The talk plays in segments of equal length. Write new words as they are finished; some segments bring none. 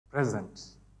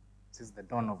present since the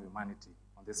dawn of humanity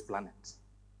on this planet.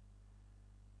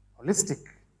 Holistic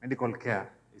medical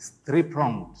care is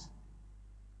three-pronged,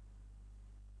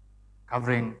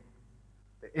 covering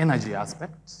the energy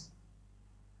aspect,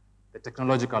 the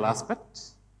technological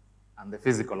aspect, and the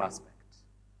physical aspect.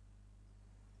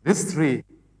 These three,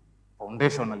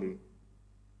 foundationally,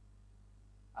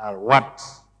 are what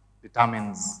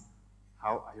determines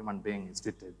how a human being is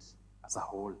treated as a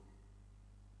whole.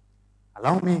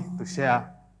 Allow me to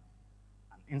share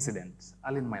an incident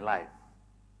early in my life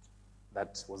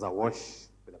that was awash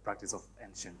with the practice of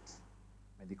ancient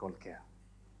medical care.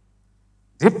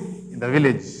 Deep in the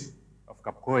village of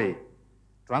Kapkoi,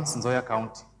 Trans Nzoia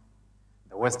County,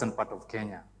 the western part of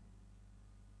Kenya,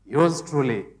 yours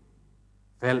truly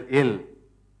fell ill,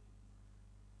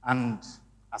 and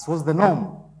as was the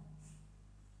norm,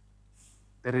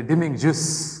 the redeeming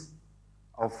juice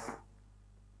of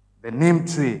the neem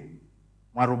tree,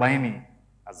 Mwarubaini,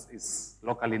 as is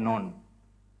locally known,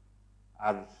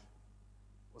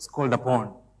 was called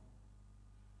upon.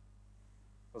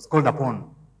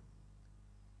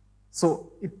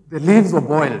 So the leaves were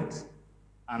boiled,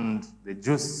 and the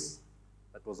juice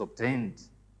that was obtained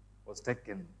was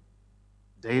taken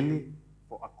daily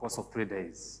for a course of 3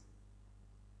 days.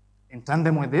 In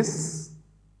tandem with this,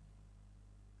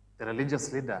 the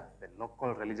religious leader, the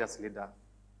local religious leader,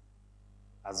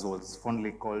 as was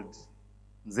fondly called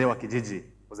Mzee wa Kijiji,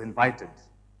 was invited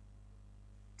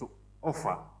to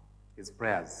offer his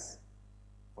prayers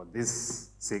for this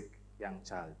sick young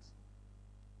child.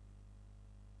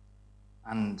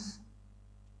 And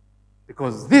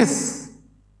because this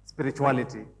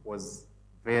spirituality was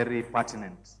very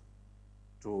pertinent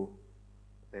to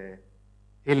the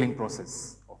healing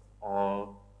process of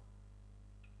all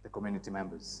the community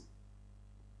members.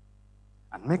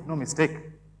 And make no mistake,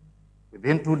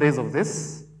 within 2 days of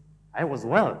this, I was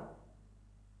well.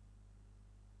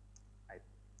 I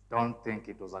don't think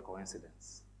it was a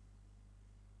coincidence.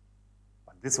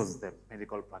 But this was the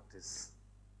medical practice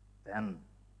then.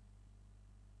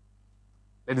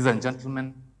 Ladies and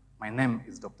gentlemen, my name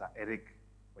is Dr. Eric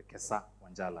Wekesa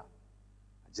Wanjala,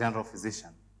 a general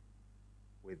physician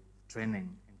with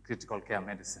training in critical care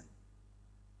medicine.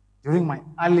 During my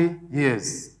early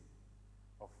years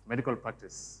of medical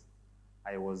practice,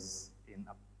 I was in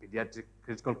a pediatric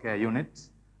critical care unit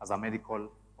as a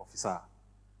medical officer.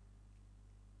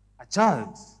 A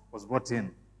child was brought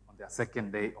in on their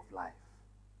second day of life,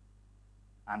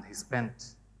 and he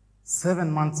spent 7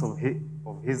 months of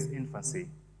his infancy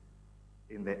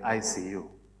in the ICU,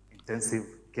 intensive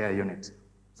care unit,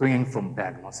 swinging from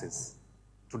diagnosis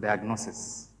to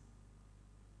diagnosis.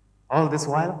 All this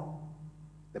while,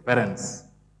 the parents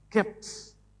kept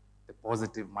the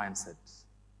positive mindset,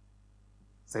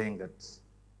 saying that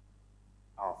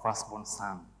our firstborn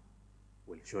son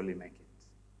will surely make it.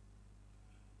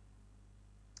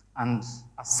 And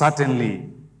as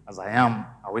certainly as I am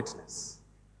a witness,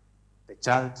 the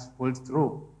child pulled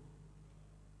through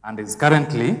and is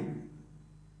currently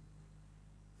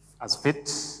as fit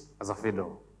as a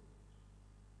fiddle.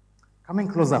 Coming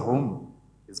closer home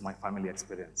is my family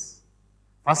experience.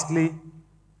 Firstly,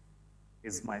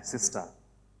 is my sister,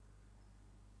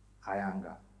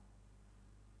 Kayanga,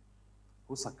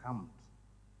 who succumbed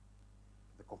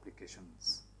to the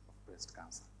complications of breast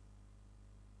cancer.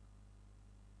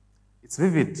 It's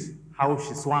vivid how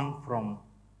she swung from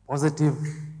positive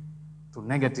to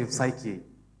negative psyche,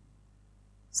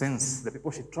 since the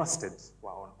people she trusted were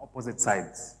on opposite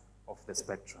sides of the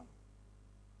spectrum.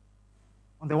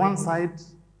 On the one side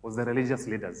was the religious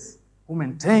leaders who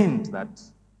maintained that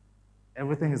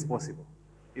everything is possible,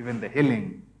 even the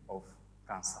healing of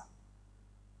cancer.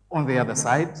 On the other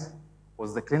side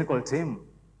was the clinical team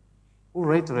who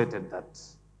reiterated that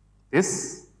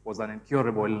this was an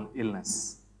incurable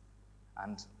illness,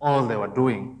 and all they were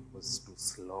doing was to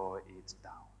slow it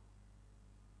down.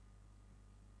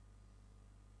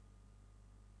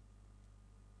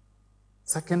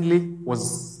 Secondly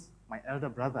was my elder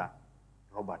brother,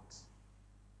 Robert,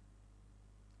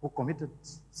 who committed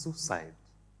suicide,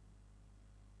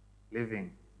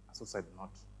 leaving a suicide note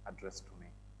addressed to me.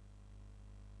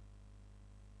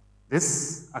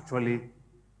 This actually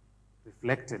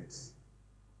reflected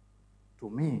to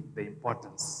me the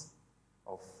importance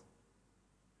of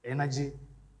energy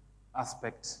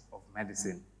aspect of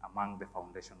medicine among the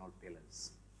foundational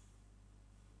pillars.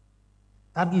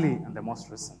 Thirdly, and the most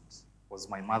recent, was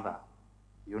my mother,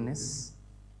 Eunice,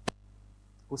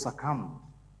 who succumbed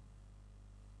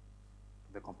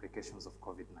to the complications of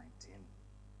COVID-19.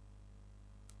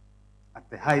 At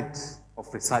the height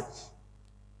of research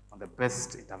on the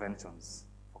best interventions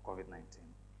for COVID-19.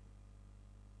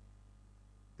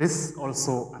 This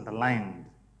also underlined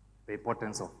the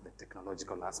importance of the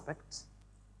technological aspect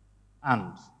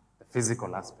and the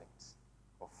physical aspect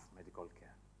of medical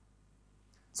care.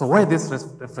 So why these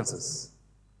references?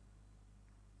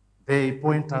 They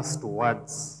point us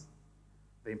towards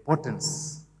the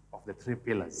importance of the three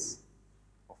pillars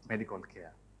of medical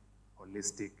care,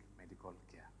 holistic medical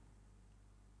care.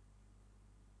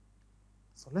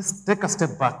 So let's take a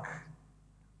step back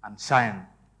and shine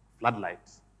floodlight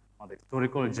on the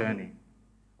historical journey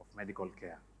of medical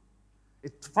care.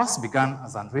 It first began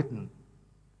as unwritten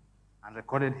and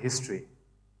recorded history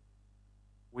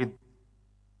with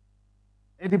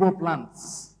edible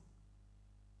plants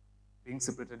being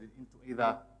separated into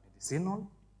either medicinal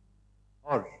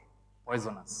or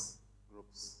poisonous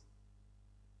groups.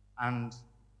 And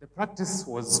the practice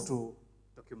was to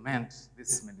document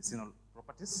these medicinal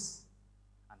properties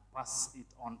and pass it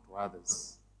on to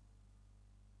others.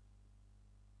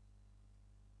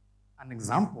 An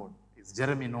example is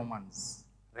Jeremy Norman's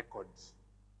record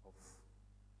of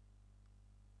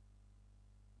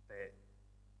the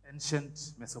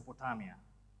ancient Mesopotamia,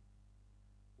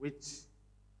 which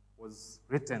was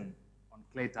written on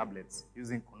clay tablets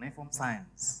using cuneiform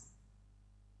signs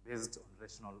based on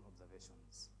rational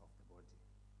observations of the body.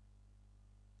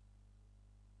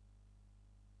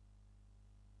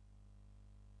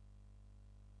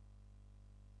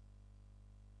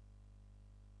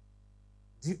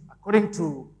 According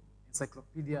to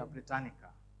Encyclopedia Britannica,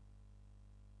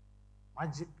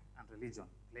 magic and religion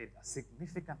played a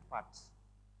significant part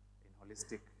in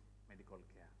holistic medical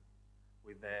care,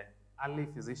 with the early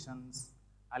physicians,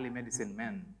 early medicine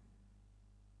men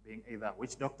being either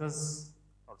witch doctors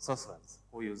or sorcerers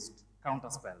who used counter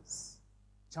spells,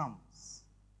 charms,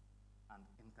 and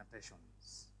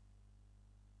incantations.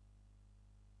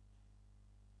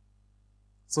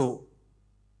 So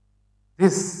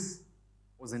this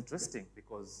was interesting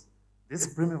because these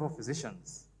primeval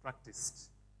physicians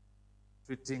practiced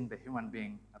treating the human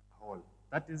being as a whole.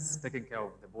 That is taking care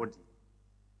of the body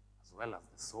as well as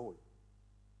the soul.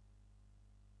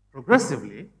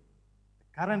 Progressively, the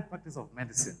current practice of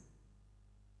medicine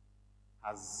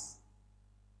has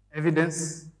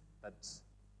evidence that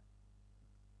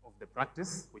of the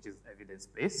practice, which is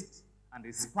evidence-based, and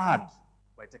is spurred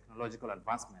by technological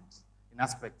advancement in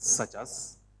aspects such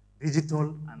as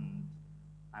digital and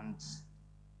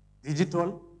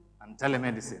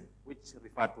telemedicine, which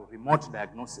refer to remote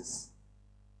diagnosis,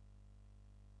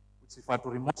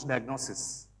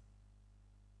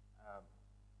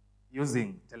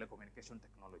 using telecommunication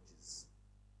technologies.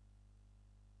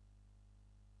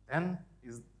 Then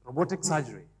is robotic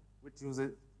surgery, which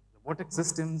uses robotic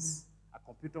systems, a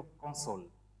computer console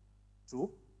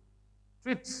to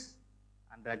treat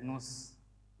and diagnose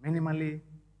minimally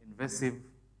invasive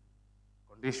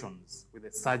conditions with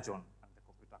a surgeon and the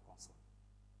computer console.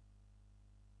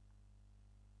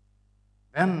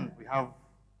 Then we have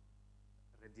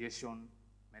radiation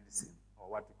medicine, or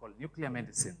what we call nuclear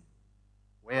medicine,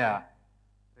 where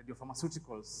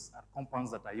radiopharmaceuticals are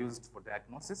compounds that are used for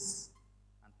diagnosis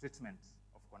and treatment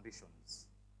of conditions.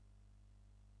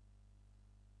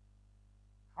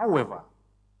 However,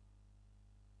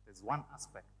 there's one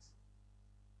aspect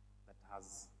that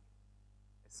has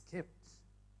escaped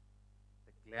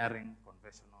the glaring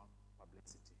conventional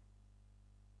publicity.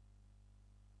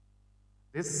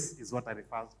 This is what I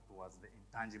refer to as the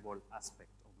intangible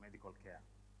aspect of medical care.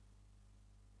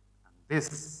 And this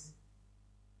is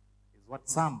what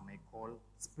some may call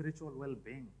spiritual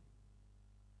well-being.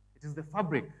 It is the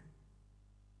fabric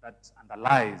that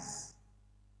underlies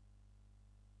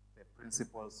the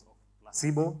principles of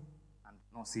placebo and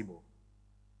nocebo.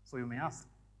 So you may ask,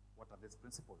 what are these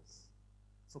principles?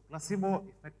 So placebo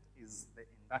effect is the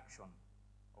induction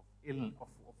of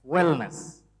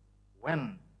wellness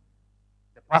when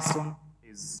the person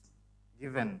is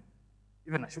given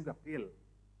even a sugar pill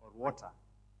or water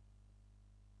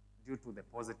due to the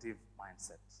positive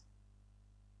mindset.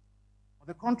 On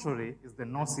the contrary is the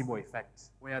nocebo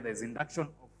effect, where there is induction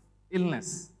of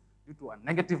illness due to a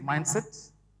negative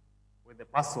mindset where the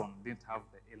person didn't have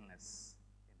the illness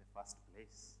in the first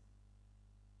place.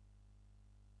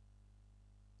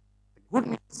 The good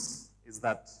news is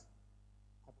that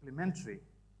complementary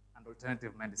and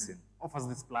alternative medicine offers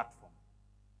this platform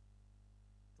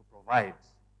to provide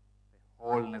the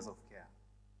wholeness of care.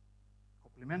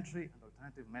 Complementary and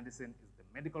alternative medicine is the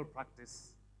medical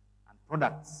practice and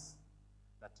products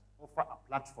that offer a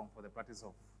platform for the practice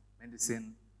of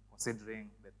medicine, considering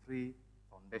the three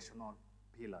foundational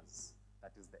pillars,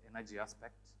 that is the energy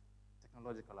aspect,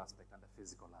 technological aspect, and the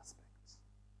physical aspect.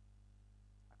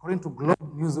 According to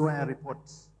Globe Newswire report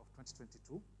of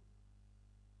 2022,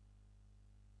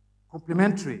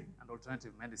 complementary and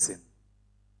alternative medicine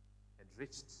had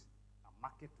reached a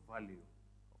market value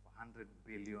of $100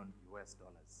 billion US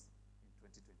in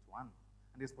 2021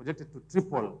 and is projected to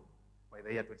triple by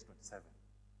the year 2027.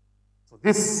 So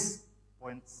this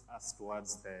points us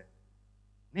towards the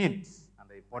need and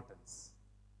the importance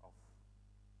of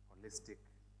holistic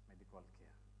medical care.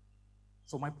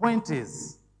 So my point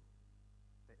is,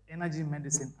 the energy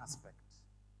medicine aspect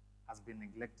has been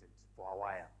neglected for a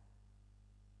while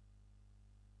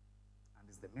and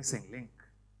is the missing link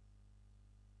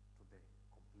to the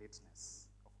completeness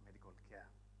of medical care.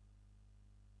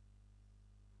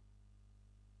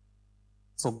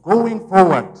 So going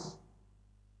forward,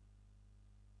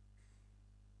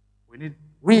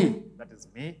 that is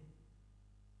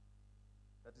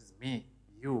me,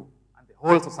 you, and the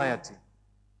whole society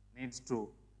needs to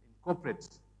incorporate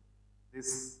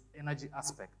this energy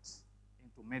aspect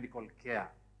into medical care,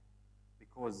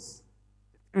 because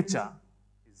the future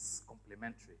is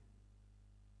complementary.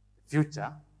 The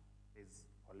future is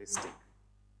holistic.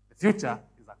 The future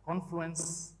is a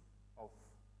confluence of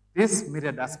these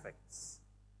myriad aspects,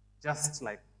 just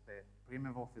like the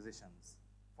primeval physicians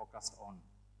focused on,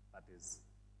 that is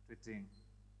treating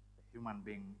the human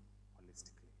being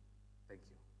holistically. Thank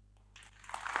you.